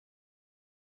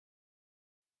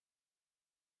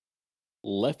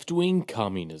Left-Wing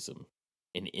Communism,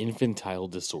 an Infantile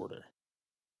Disorder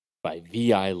by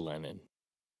V.I. Lenin.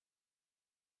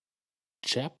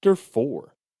 Chapter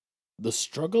 4: The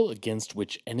struggle against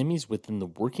which enemies within the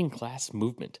working class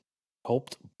movement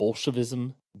helped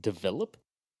Bolshevism develop,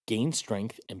 gain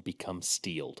strength, and become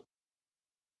steeled.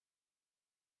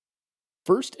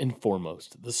 First and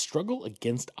foremost, the struggle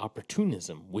against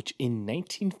opportunism, which in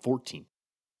 1914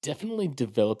 definitely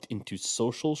developed into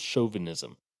social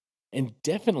chauvinism and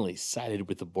definitely sided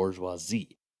with the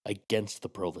bourgeoisie against the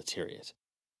proletariat.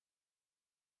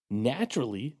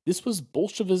 Naturally, this was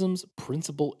Bolshevism's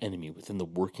principal enemy within the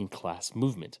working class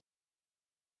movement.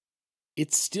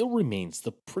 It still remains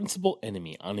the principal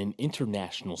enemy on an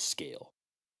international scale.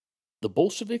 The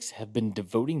Bolsheviks have been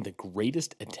devoting the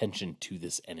greatest attention to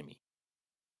this enemy.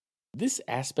 This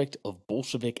aspect of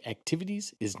Bolshevik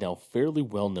activities is now fairly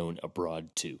well known abroad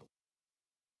too.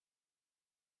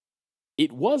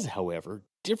 It was, however,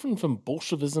 different from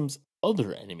Bolshevism's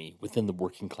other enemy within the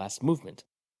working class movement.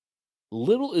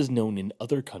 Little is known in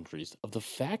other countries of the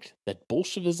fact that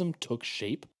Bolshevism took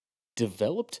shape,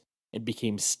 developed, and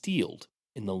became steeled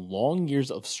in the long years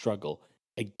of struggle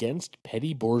against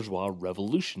petty bourgeois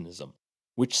revolutionism,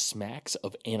 which smacks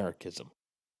of anarchism,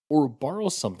 or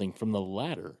borrows something from the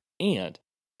latter and,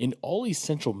 in all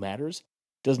essential matters,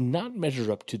 does not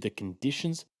measure up to the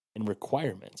conditions and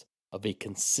requirements of a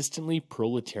consistently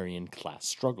proletarian class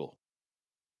struggle.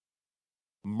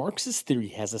 Marxist theory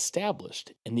has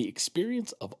established, and the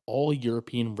experience of all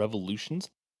European revolutions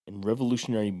and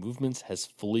revolutionary movements has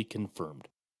fully confirmed,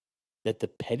 that the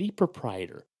petty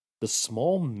proprietor, the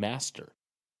small master,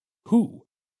 who,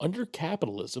 under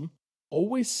capitalism,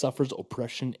 always suffers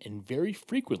oppression and very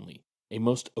frequently a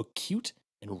most acute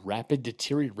and rapid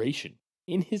deterioration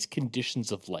in his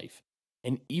conditions of life,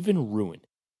 and even ruin,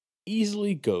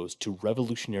 easily goes to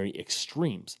revolutionary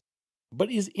extremes,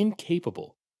 but is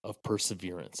incapable of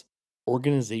perseverance,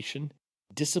 organization,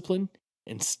 discipline,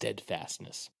 and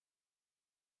steadfastness.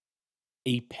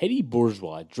 A petty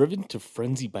bourgeois driven to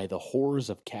frenzy by the horrors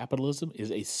of capitalism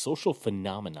is a social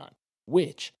phenomenon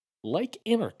which, like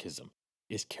anarchism,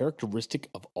 is characteristic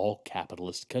of all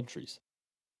capitalist countries.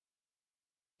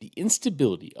 The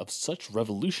instability of such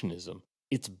revolutionism,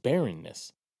 its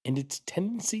barrenness, and its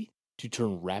tendency to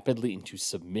turn rapidly into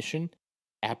submission,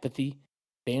 apathy,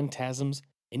 phantasms,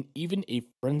 and even a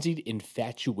frenzied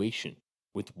infatuation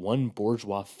with one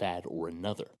bourgeois fad or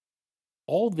another.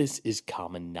 All this is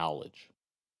common knowledge.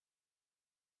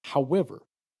 However,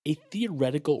 a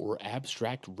theoretical or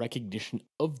abstract recognition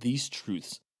of these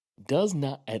truths does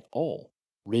not at all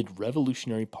rid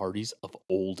revolutionary parties of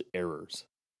old errors,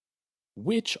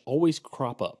 which always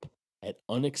crop up at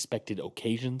unexpected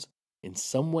occasions in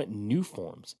somewhat new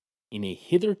forms in a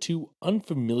hitherto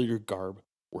unfamiliar garb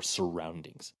or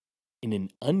surroundings, in an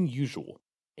unusual,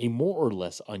 a more or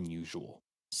less unusual,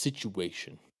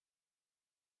 situation.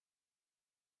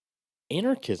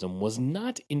 Anarchism was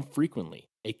not infrequently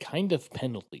a kind of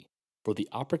penalty for the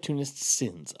opportunist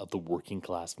sins of the working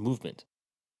class movement.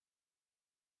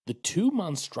 The two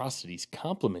monstrosities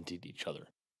complemented each other.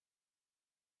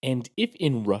 And if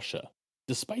in Russia,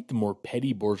 despite the more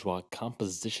petty bourgeois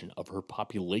composition of her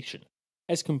population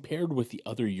as compared with the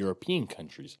other European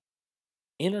countries,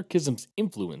 anarchism's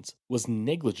influence was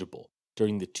negligible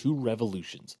during the two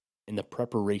revolutions and the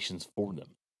preparations for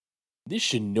them, this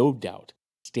should no doubt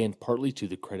stand partly to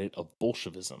the credit of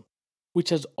Bolshevism, which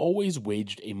has always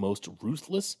waged a most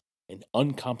ruthless and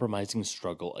uncompromising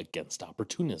struggle against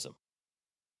opportunism.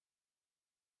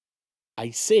 I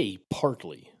say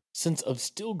partly, since of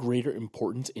still greater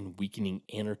importance in weakening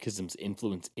anarchism's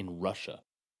influence in Russia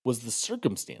was the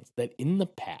circumstance that in the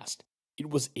past it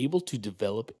was able to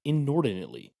develop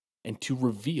inordinately and to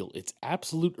reveal its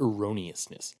absolute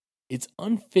erroneousness, its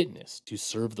unfitness to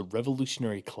serve the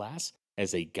revolutionary class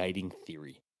as a guiding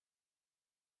theory.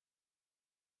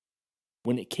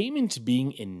 When it came into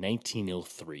being in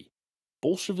 1903,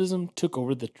 Bolshevism took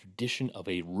over the tradition of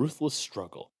a ruthless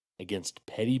struggle against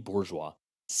petty bourgeois,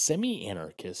 semi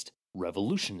anarchist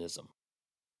revolutionism.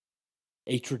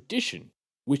 A tradition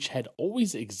which had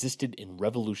always existed in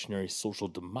revolutionary social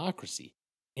democracy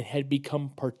and had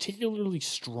become particularly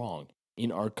strong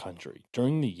in our country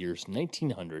during the years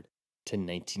 1900 to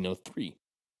 1903,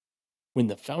 when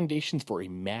the foundations for a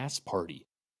mass party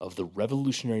of the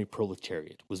revolutionary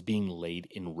proletariat was being laid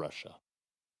in Russia.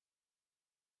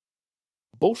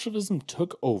 Bolshevism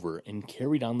took over and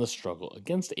carried on the struggle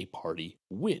against a party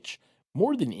which,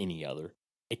 more than any other,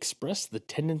 expressed the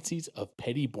tendencies of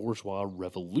petty bourgeois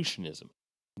revolutionism,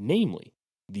 namely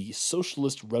the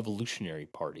Socialist Revolutionary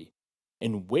Party,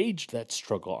 and waged that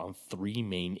struggle on three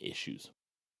main issues.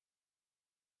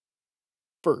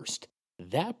 First,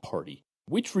 that party,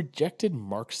 which rejected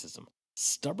Marxism,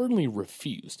 stubbornly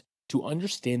refused to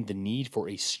understand the need for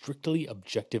a strictly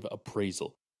objective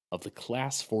appraisal of the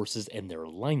class forces and their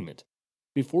alignment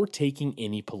before taking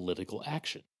any political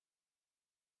action.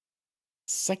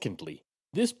 Secondly,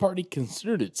 this party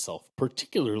considered itself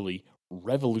particularly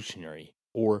revolutionary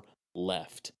or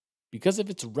left because of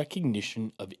its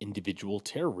recognition of individual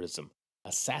terrorism,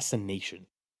 assassination,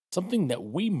 something that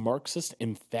we Marxists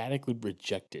emphatically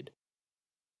rejected.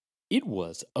 It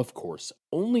was, of course,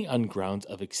 only on grounds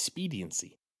of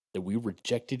expediency that we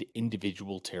rejected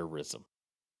individual terrorism,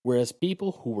 whereas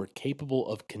people who were capable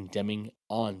of condemning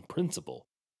on principle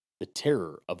the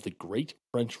terror of the Great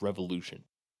French Revolution,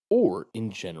 or,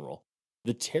 in general,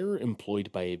 the terror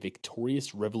employed by a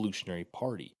victorious revolutionary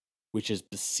party which is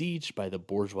besieged by the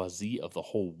bourgeoisie of the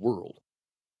whole world,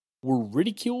 were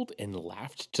ridiculed and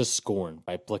laughed to scorn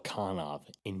by Plekhanov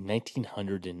in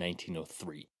 1900 and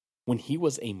 1903, when he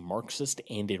was a Marxist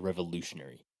and a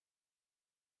revolutionary.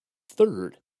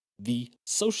 Third, the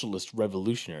socialist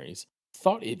revolutionaries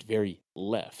thought it very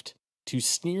left to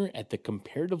sneer at the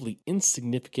comparatively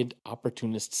insignificant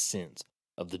opportunist sins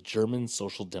of the German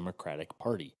Social Democratic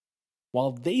Party,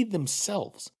 while they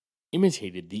themselves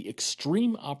imitated the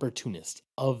extreme opportunists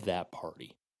of that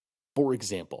party. For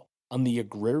example, on the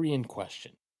agrarian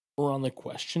question or on the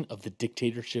question of the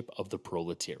dictatorship of the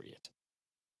proletariat.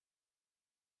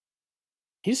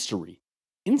 History,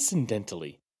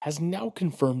 incidentally, has now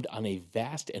confirmed on a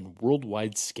vast and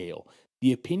worldwide scale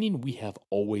the opinion we have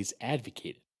always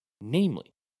advocated,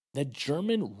 namely, that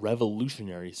German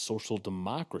revolutionary social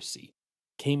democracy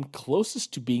came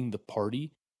closest to being the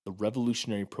party the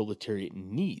revolutionary proletariat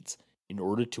needs in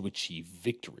order to achieve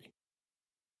victory.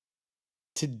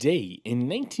 Today, in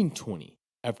 1920,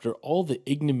 after all the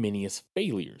ignominious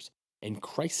failures and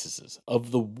crises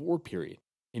of the war period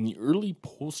in the early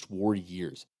post war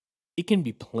years, it can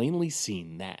be plainly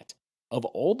seen that, of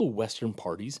all the Western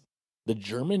parties, the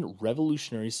German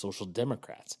Revolutionary Social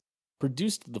Democrats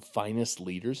produced the finest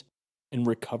leaders and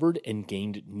recovered and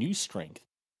gained new strength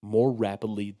more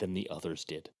rapidly than the others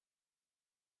did.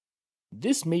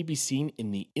 This may be seen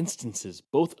in the instances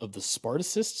both of the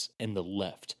Spartacists and the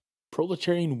left,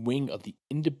 proletarian wing of the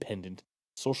independent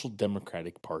Social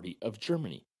Democratic Party of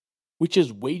Germany, which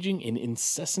is waging an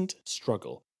incessant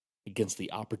struggle against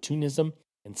the opportunism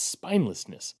and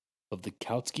spinelessness of the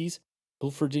Kautskys,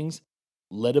 Hilferdings,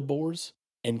 Ledebors,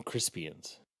 and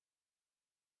Crispians.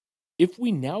 If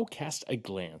we now cast a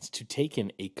glance to take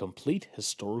in a complete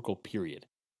historical period,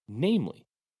 namely,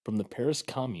 from the Paris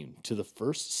Commune to the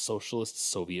first Socialist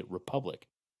Soviet Republic,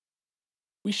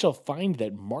 we shall find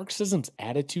that Marxism's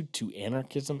attitude to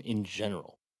anarchism in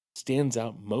general stands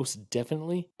out most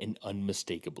definitely and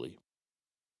unmistakably.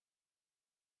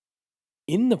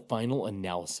 In the final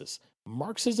analysis,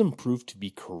 Marxism proved to be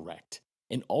correct,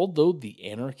 and although the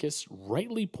anarchists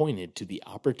rightly pointed to the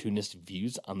opportunist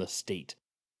views on the state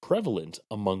prevalent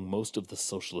among most of the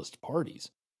socialist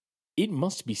parties, it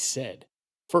must be said,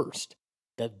 first,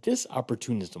 that this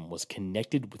opportunism was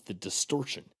connected with the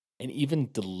distortion and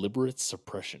even deliberate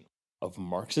suppression of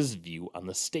Marx's view on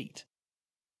the state.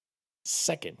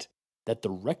 Second, that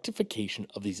the rectification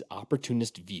of these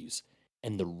opportunist views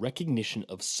and the recognition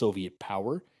of Soviet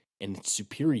power and its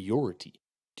superiority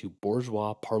to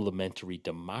bourgeois parliamentary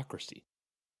democracy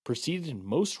proceeded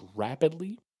most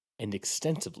rapidly and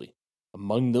extensively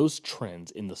among those trends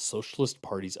in the socialist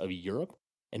parties of Europe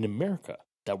and America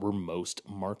that were most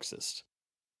Marxist.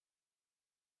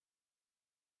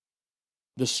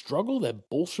 The struggle that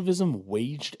Bolshevism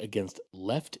waged against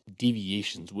left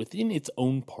deviations within its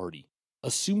own party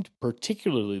assumed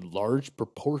particularly large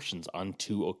proportions on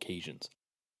two occasions.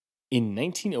 In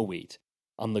 1908,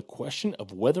 on the question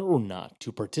of whether or not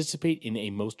to participate in a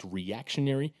most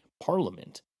reactionary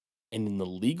parliament, and in the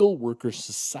legal workers'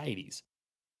 societies,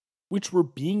 which were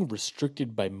being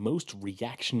restricted by most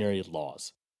reactionary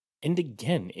laws, and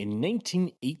again in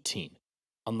 1918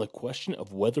 on the question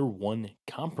of whether one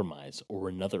compromise or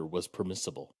another was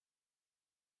permissible.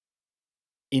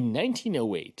 In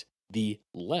 1908, the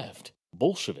left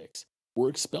Bolsheviks were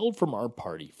expelled from our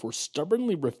party for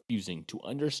stubbornly refusing to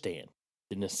understand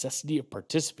the necessity of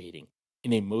participating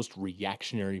in a most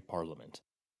reactionary parliament.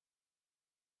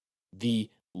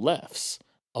 The lefts,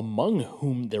 among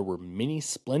whom there were many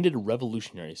splendid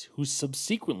revolutionaries who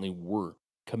subsequently were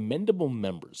commendable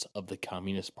members of the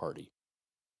Communist Party,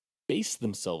 based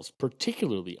themselves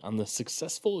particularly on the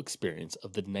successful experience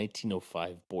of the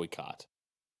 1905 boycott.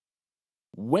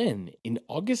 When, in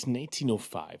August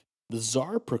 1905, the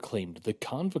Tsar proclaimed the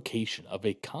convocation of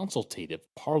a consultative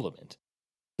parliament,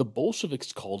 the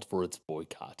Bolsheviks called for its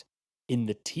boycott, in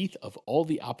the teeth of all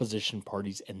the opposition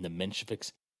parties and the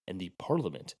Mensheviks and the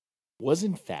parliament, was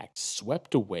in fact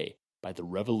swept away by the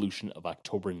Revolution of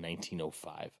October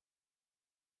 1905.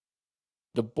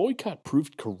 The boycott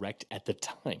proved correct at the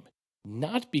time,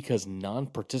 not because non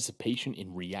participation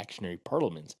in reactionary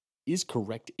parliaments is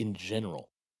correct in general,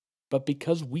 but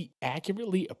because we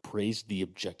accurately appraised the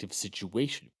objective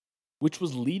situation, which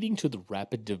was leading to the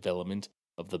rapid development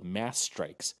of the mass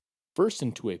strikes, first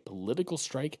into a political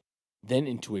strike, then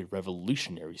into a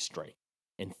revolutionary strike,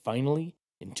 and finally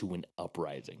into an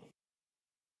uprising.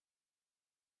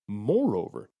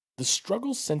 Moreover, the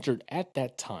struggle centered at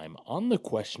that time on the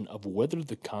question of whether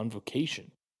the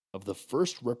convocation of the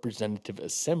first representative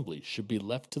assembly should be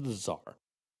left to the Tsar,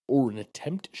 or an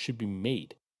attempt should be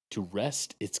made to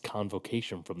wrest its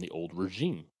convocation from the old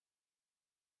regime.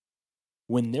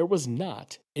 When there was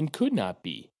not, and could not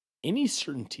be, any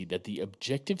certainty that the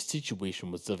objective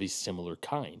situation was of a similar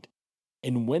kind,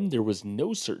 and when there was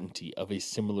no certainty of a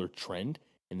similar trend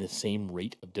and the same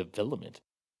rate of development,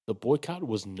 the boycott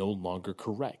was no longer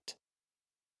correct.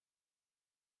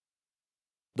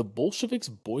 The Bolsheviks'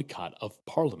 boycott of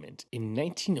parliament in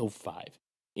 1905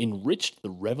 enriched the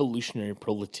revolutionary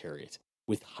proletariat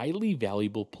with highly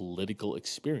valuable political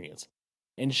experience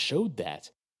and showed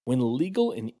that, when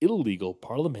legal and illegal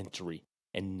parliamentary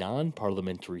and non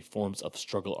parliamentary forms of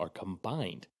struggle are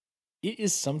combined, it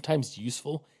is sometimes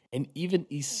useful and even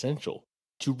essential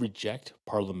to reject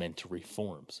parliamentary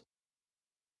forms.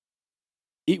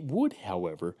 It would,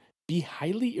 however, be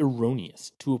highly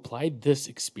erroneous to apply this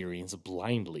experience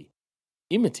blindly,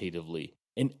 imitatively,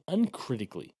 and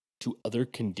uncritically to other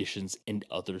conditions and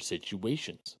other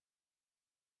situations.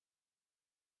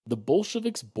 The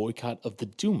Bolsheviks' boycott of the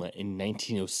Duma in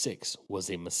 1906 was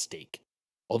a mistake,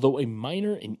 although a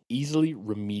minor and easily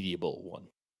remediable one.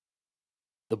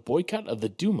 The boycott of the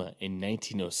Duma in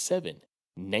 1907,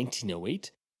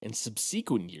 1908, and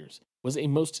subsequent years was a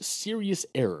most serious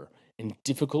error and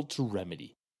difficult to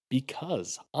remedy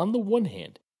because, on the one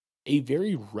hand, a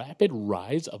very rapid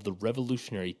rise of the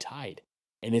revolutionary tide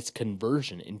and its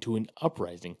conversion into an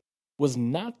uprising was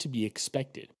not to be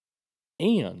expected,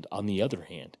 and, on the other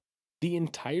hand, the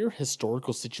entire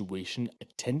historical situation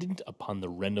attendant upon the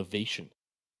renovation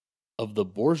of the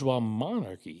bourgeois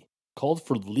monarchy called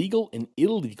for legal and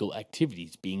illegal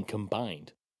activities being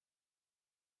combined.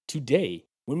 Today,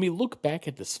 when we look back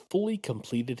at this fully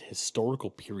completed historical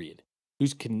period,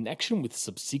 whose connection with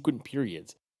subsequent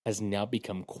periods has now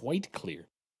become quite clear,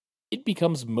 it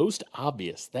becomes most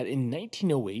obvious that in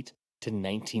 1908 to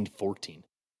 1914,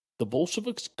 the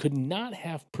Bolsheviks could not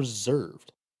have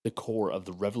preserved the core of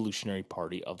the Revolutionary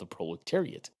Party of the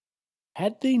proletariat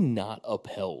had they not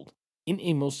upheld, in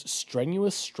a most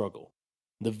strenuous struggle,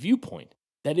 the viewpoint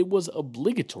that it was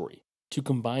obligatory to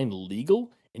combine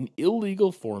legal and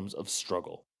illegal forms of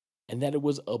struggle, and that it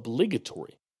was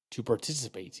obligatory to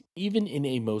participate even in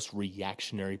a most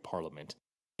reactionary parliament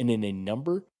and in a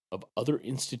number of other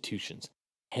institutions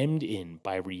hemmed in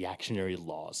by reactionary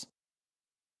laws.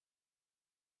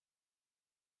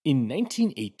 In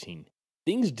 1918,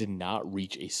 things did not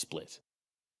reach a split.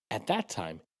 At that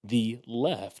time, the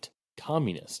left,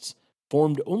 communists,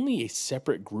 formed only a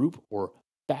separate group or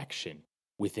faction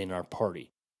within our party,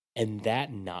 and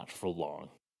that not for long.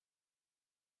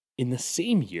 In the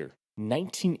same year,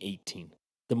 1918,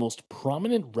 the most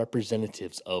prominent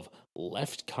representatives of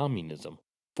left communism,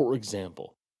 for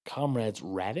example, comrades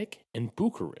Radek and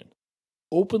Bukharin,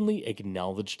 openly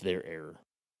acknowledged their error.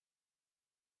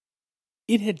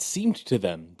 It had seemed to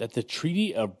them that the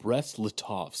Treaty of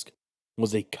Brest-Litovsk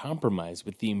was a compromise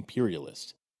with the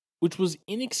imperialists, which was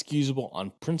inexcusable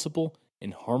on principle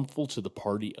and harmful to the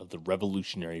party of the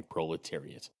revolutionary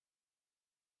proletariat.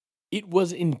 It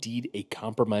was indeed a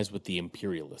compromise with the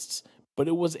imperialists, but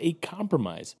it was a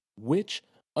compromise which,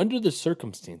 under the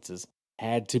circumstances,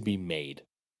 had to be made.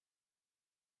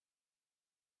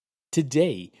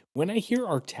 Today, when I hear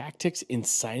our tactics in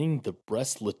signing the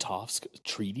Brest-Litovsk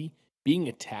Treaty being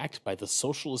attacked by the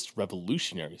socialist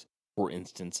revolutionaries, for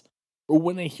instance, or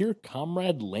when I hear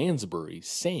Comrade Lansbury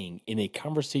saying in a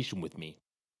conversation with me,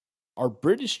 our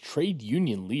British trade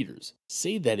union leaders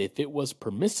say that if it was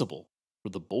permissible for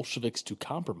the Bolsheviks to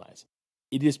compromise,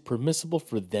 it is permissible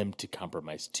for them to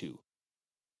compromise too.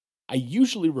 I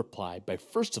usually reply by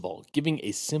first of all giving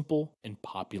a simple and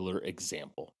popular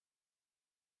example.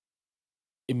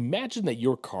 Imagine that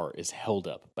your car is held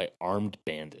up by armed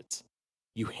bandits.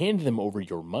 You hand them over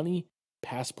your money,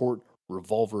 passport,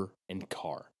 revolver, and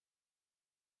car.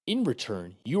 In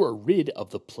return, you are rid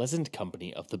of the pleasant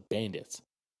company of the bandits.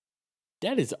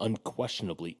 That is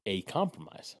unquestionably a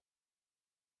compromise.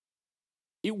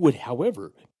 It would,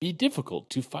 however, be difficult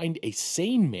to find a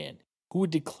sane man who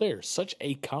would declare such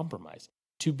a compromise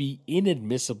to be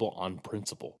inadmissible on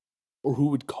principle, or who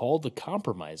would call the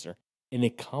compromiser an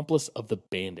accomplice of the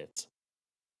bandits.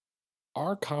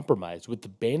 Our compromise with the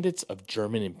bandits of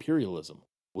German imperialism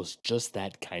was just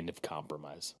that kind of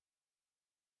compromise.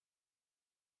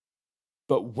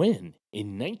 But when,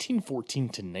 in 1914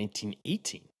 to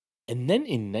 1918, and then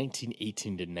in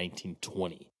 1918 to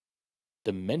 1920,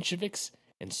 the Mensheviks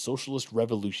and socialist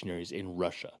revolutionaries in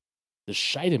Russia, the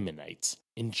Scheidemannites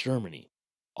in Germany,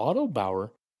 Otto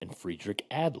Bauer and Friedrich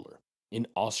Adler in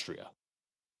Austria,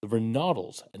 the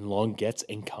Renaudels and Longuets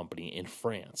and Company in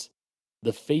France,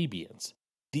 the Fabians,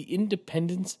 the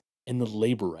Independents, and the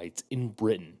Laborites in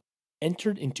Britain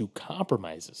entered into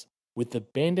compromises with the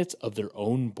bandits of their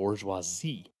own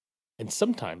bourgeoisie, and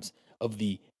sometimes of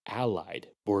the Allied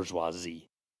bourgeoisie,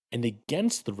 and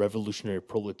against the revolutionary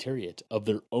proletariat of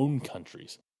their own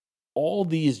countries. All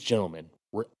these gentlemen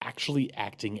were actually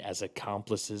acting as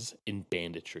accomplices in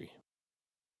banditry.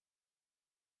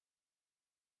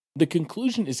 The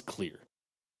conclusion is clear.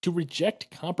 To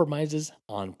reject compromises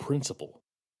on principle,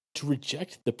 to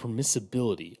reject the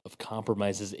permissibility of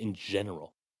compromises in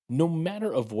general, no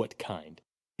matter of what kind,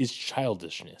 is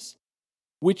childishness,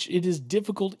 which it is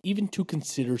difficult even to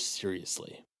consider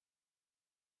seriously.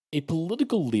 A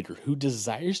political leader who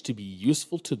desires to be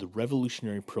useful to the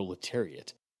revolutionary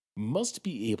proletariat must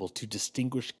be able to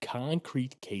distinguish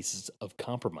concrete cases of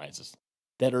compromises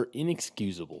that are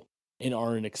inexcusable and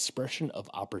are an expression of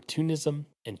opportunism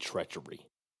and treachery.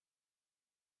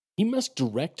 He must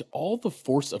direct all the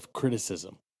force of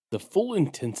criticism, the full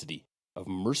intensity of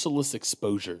merciless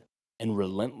exposure and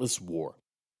relentless war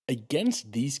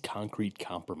against these concrete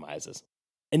compromises,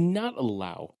 and not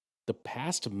allow the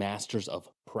past masters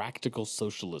of practical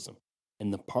socialism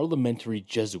and the parliamentary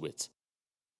Jesuits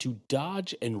to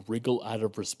dodge and wriggle out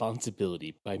of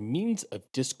responsibility by means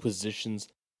of disquisitions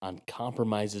on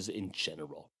compromises in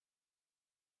general.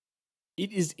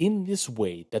 It is in this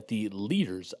way that the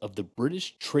leaders of the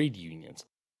British trade unions,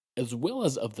 as well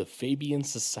as of the Fabian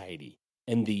Society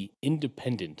and the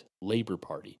Independent Labour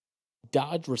Party,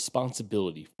 dodge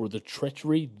responsibility for the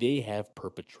treachery they have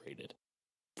perpetrated,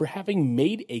 for having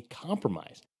made a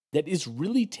compromise that is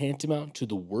really tantamount to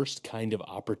the worst kind of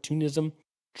opportunism,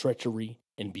 treachery,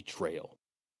 and betrayal.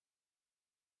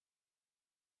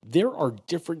 There are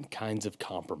different kinds of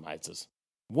compromises.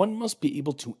 One must be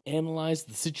able to analyze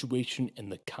the situation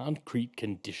and the concrete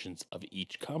conditions of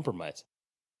each compromise,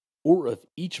 or of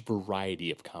each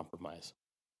variety of compromise.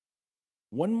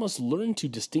 One must learn to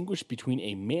distinguish between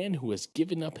a man who has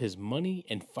given up his money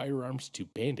and firearms to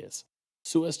bandits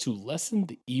so as to lessen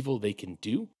the evil they can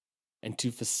do and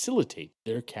to facilitate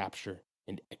their capture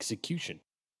and execution,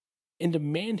 and a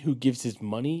man who gives his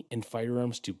money and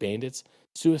firearms to bandits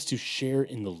so as to share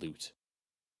in the loot.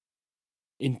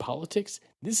 In politics,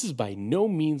 this is by no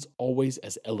means always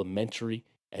as elementary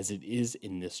as it is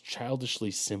in this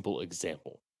childishly simple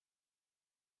example.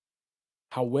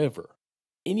 However,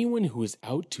 anyone who is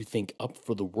out to think up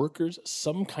for the workers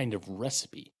some kind of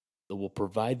recipe that will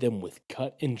provide them with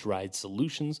cut and dried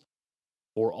solutions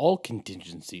for all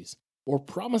contingencies, or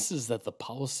promises that the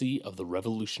policy of the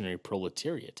revolutionary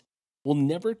proletariat will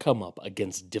never come up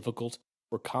against difficult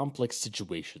or complex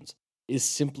situations, is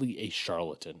simply a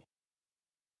charlatan.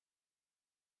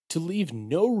 To leave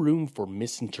no room for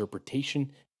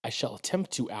misinterpretation, I shall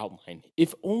attempt to outline,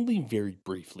 if only very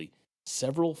briefly,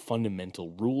 several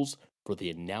fundamental rules for the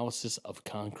analysis of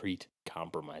concrete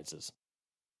compromises.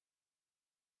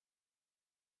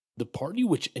 The party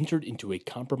which entered into a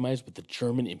compromise with the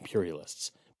German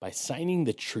imperialists by signing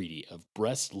the Treaty of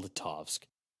Brest-Litovsk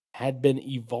had been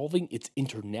evolving its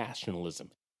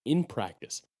internationalism in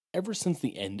practice ever since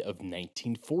the end of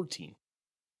 1914.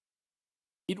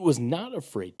 It was not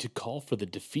afraid to call for the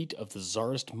defeat of the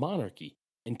Tsarist monarchy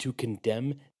and to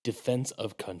condemn defense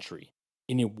of country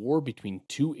in a war between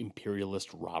two imperialist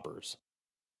robbers.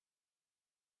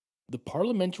 The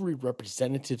parliamentary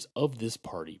representatives of this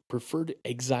party preferred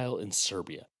exile in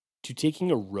Serbia to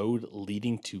taking a road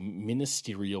leading to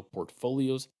ministerial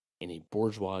portfolios in a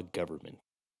bourgeois government.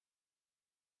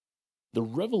 The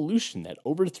revolution that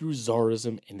overthrew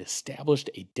Tsarism and established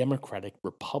a democratic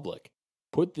republic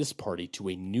put this party to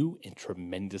a new and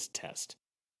tremendous test.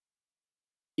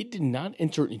 It did not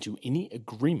enter into any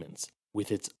agreements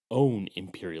with its own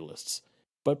imperialists,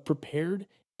 but prepared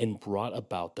and brought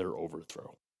about their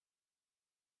overthrow.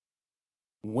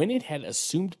 When it had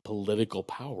assumed political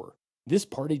power, this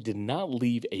party did not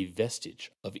leave a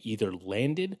vestige of either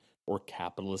landed or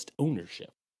capitalist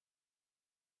ownership.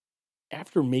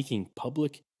 After making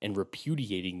public and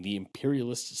repudiating the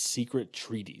imperialist secret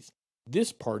treaties.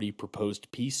 This party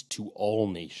proposed peace to all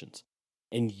nations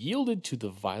and yielded to the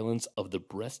violence of the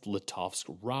Brest-Litovsk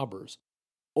robbers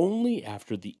only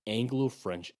after the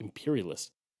Anglo-French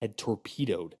imperialists had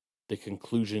torpedoed the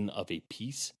conclusion of a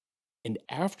peace and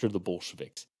after the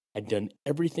Bolsheviks had done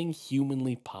everything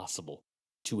humanly possible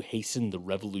to hasten the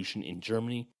revolution in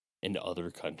Germany and other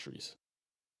countries.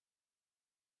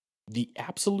 The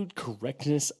absolute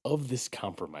correctness of this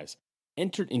compromise,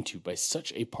 entered into by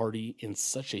such a party in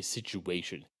such a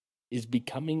situation, is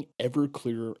becoming ever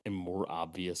clearer and more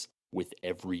obvious with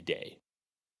every day.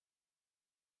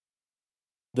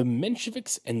 The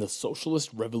Mensheviks and the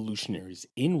socialist revolutionaries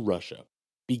in Russia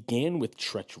began with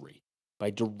treachery by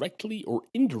directly or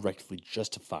indirectly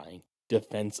justifying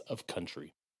defense of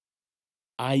country,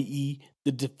 i.e.,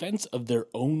 the defense of their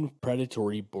own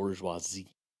predatory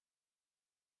bourgeoisie.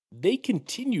 They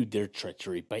continued their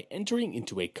treachery by entering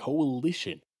into a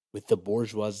coalition with the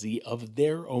bourgeoisie of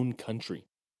their own country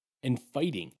and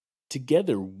fighting,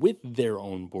 together with their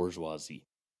own bourgeoisie,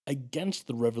 against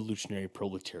the revolutionary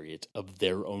proletariat of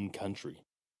their own country.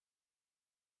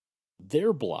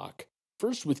 Their bloc,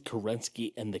 first with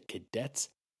Kerensky and the cadets,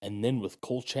 and then with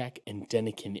Kolchak and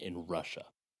Denikin in Russia,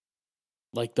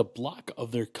 like the bloc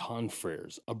of their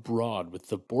confreres abroad with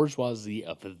the bourgeoisie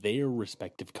of their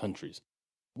respective countries,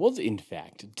 was in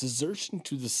fact desertion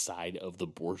to the side of the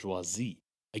bourgeoisie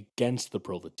against the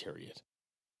proletariat.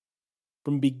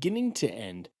 From beginning to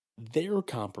end, their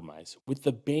compromise with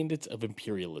the bandits of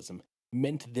imperialism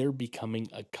meant their becoming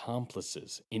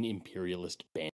accomplices in imperialist bandits.